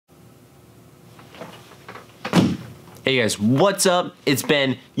Hey guys, what's up? It's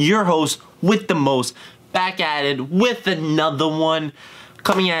Ben, your host with the most, back at it with another one,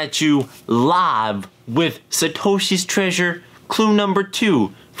 coming at you live with Satoshi's Treasure, clue number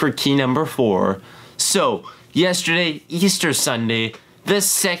 2 for key number 4. So, yesterday, Easter Sunday, the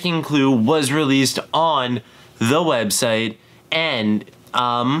second clue was released on the website, and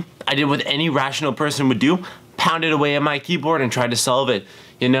I did what any rational person would do, pounded away at my keyboard and tried to solve it.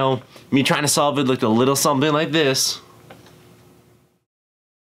 You know, me trying to solve it looked a little something like this.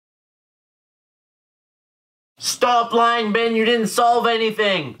 Stop lying, Ben, you didn't solve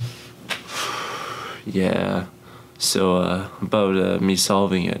anything! Yeah, so about me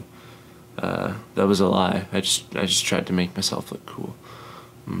solving it, that was a lie. I just tried to make myself look cool.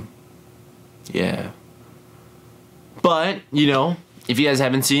 Yeah. But, you know, if you guys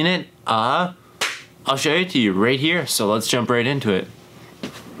haven't seen it, I'll show it to you right here, so let's jump right into it.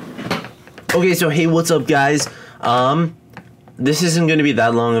 Okay, so hey, what's up guys? This isn't going to be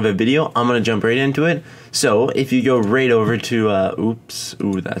that long of a video. I'm going to jump right into it. So, if you go right over to, oops,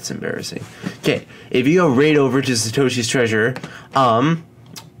 ooh, that's embarrassing. Okay, if you go right over to Satoshi's Treasure,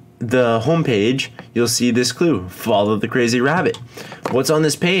 the homepage, you'll see this clue, follow the crazy rabbit. What's on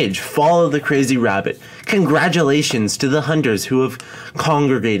this page? Follow the crazy rabbit. Congratulations to the hunters who have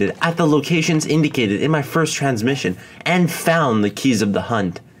congregated at the locations indicated in my first transmission and found the keys of the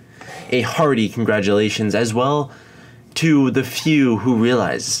hunt. A hearty congratulations as well to the few who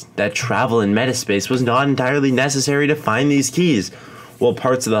realized that travel in metaspace was not entirely necessary to find these keys. While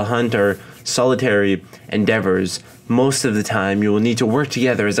parts of the hunt are solitary endeavors, most of the time you will need to work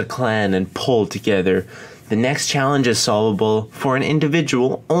together as a clan and pull together. The next challenge is solvable for an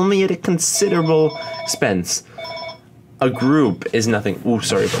individual only at a considerable expense. A group is nothing. Ooh,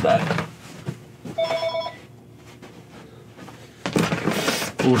 sorry about that.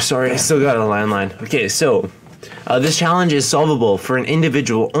 Ooh, sorry, I still got a landline. Okay, so this challenge is solvable for an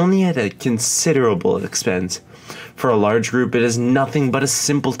individual only at a considerable expense. For a large group, it is nothing but a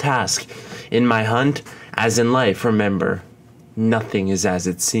simple task. In my hunt, as in life, remember, nothing is as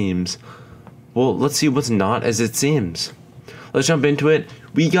it seems. Well, let's see what's not as it seems. Let's jump into it.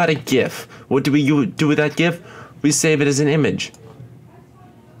 We got a GIF. What do we do with that GIF? We save it as an image.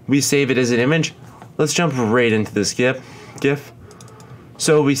 Let's jump right into this GIF.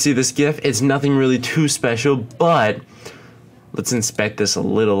 So we see this GIF. It's nothing really too special, but let's inspect this a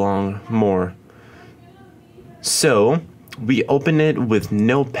little more. So we open it with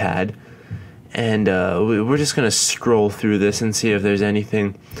Notepad, and we're just gonna scroll through this and see if there's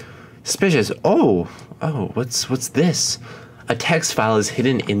anything suspicious. Oh, what's this? A text file is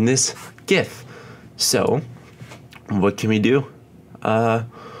hidden in this GIF. So what can we do? Well,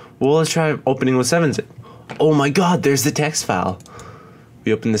 let's try opening with 7-zip. Oh my God, there's the text file.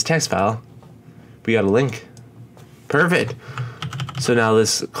 We open this text file, we got a link. Perfect. So now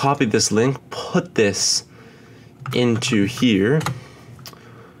let's copy this link, put this into here.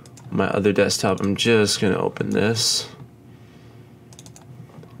 My other desktop, I'm just gonna open this.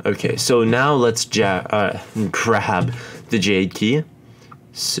 Okay, so now let's grab the Jade Key.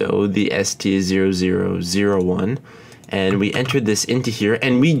 So the ST0001, and we entered this into here,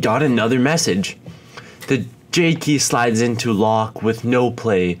 and we got another message. The Jade Key slides into lock with no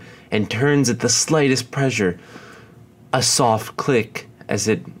play and turns at the slightest pressure. A soft click as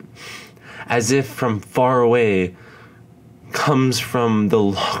if from far away comes from the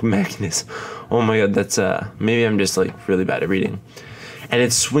lock mechanism. Oh my God, that's maybe I'm just like really bad at reading. And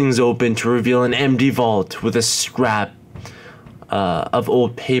it swings open to reveal an empty vault with a scrap of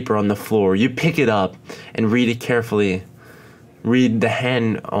old paper on the floor. You pick it up and read it carefully. Read the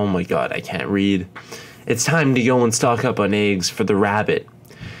hand. Oh my God, I can't read. It's time to go and stock up on eggs for the rabbit.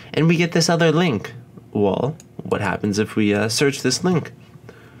 And we get this other link. Well, what happens if we search this link?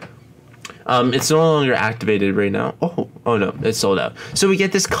 It's no longer activated right now. Oh no, it's sold out. So we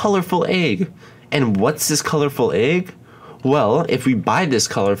get this colorful egg. And what's this colorful egg? Well, if we buy this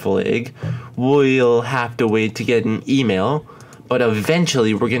colorful egg, we'll have to wait to get an email, but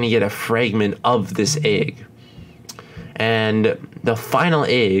eventually we're gonna get a fragment of this egg. And the final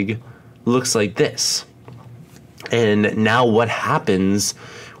egg looks like this. And now what happens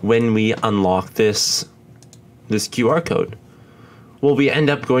when we unlock this QR code? Well, we end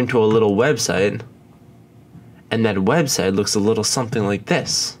up going to a little website, and that website looks a little something like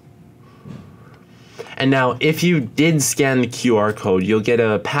this. And now, if you did scan the QR code, you'll get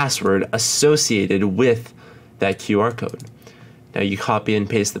a password associated with that QR code. Now you copy and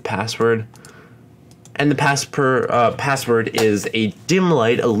paste the password, and the password is a dim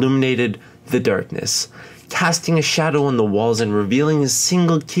light illuminated the darkness. casting a shadow on the walls and revealing a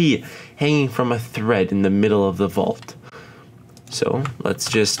single key hanging from a thread in the middle of the vault. So let's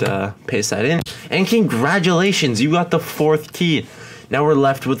just paste that in. And congratulations, you got the 4th key. Now we're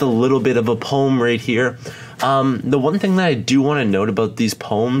left with a little bit of a poem right here. The one thing that I do want to note about these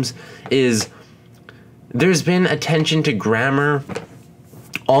poems is there's been attention to grammar.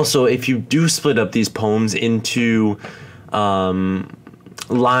 Also, if you do split up these poems into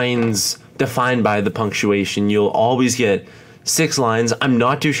lines defined by the punctuation, you'll always get 6 lines. I'm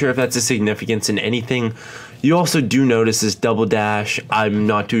not too sure if that's a significance in anything. You also do notice this double dash. I'm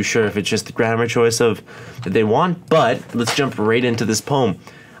not too sure if it's just the grammar choice of that they want, but let's jump right into this poem.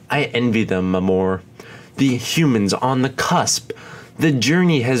 I envy them, Amor. The humans on the cusp. The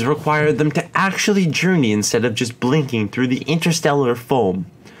journey has required them to actually journey instead of just blinking through the interstellar foam.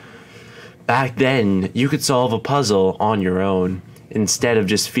 Back then, you could solve a puzzle on your own instead of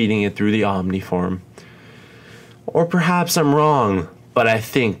just feeding it through the omniform. Or perhaps I'm wrong, but I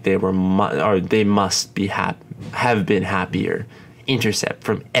think they must be have been happier. Intercept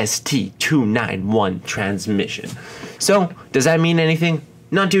from ST-291 transmission. So, does that mean anything?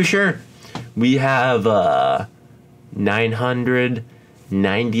 Not too sure. We have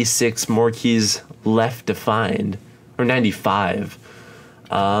 996 more keys left to find. Or 95.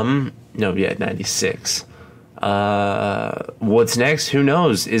 No, yeah, 96. What's next? Who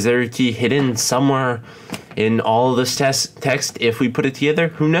knows? Is there a key hidden somewhere in all of this text if we put it together?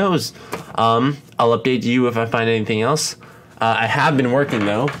 Who knows? I'll update you if I find anything else. I have been working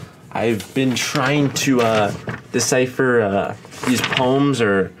though. I've been trying to decipher these poems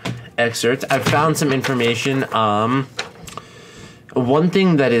or excerpts. I've found some information. One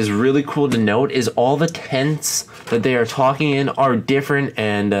thing that is really cool to note is all the tense that they are talking in are different,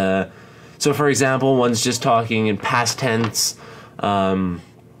 and so for example, one's just talking in past tense about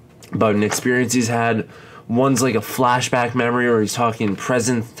an experience he's had. One's like a flashback memory where he's talking in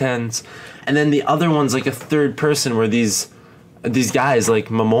present tense, and then the other one's like a third person where these guys like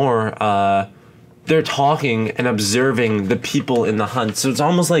Mamor, they're talking and observing the people in the hunt. So it's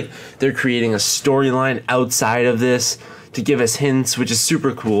almost like they're creating a storyline outside of this to give us hints, which is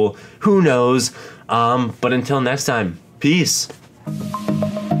super cool. Who knows? But until next time, peace.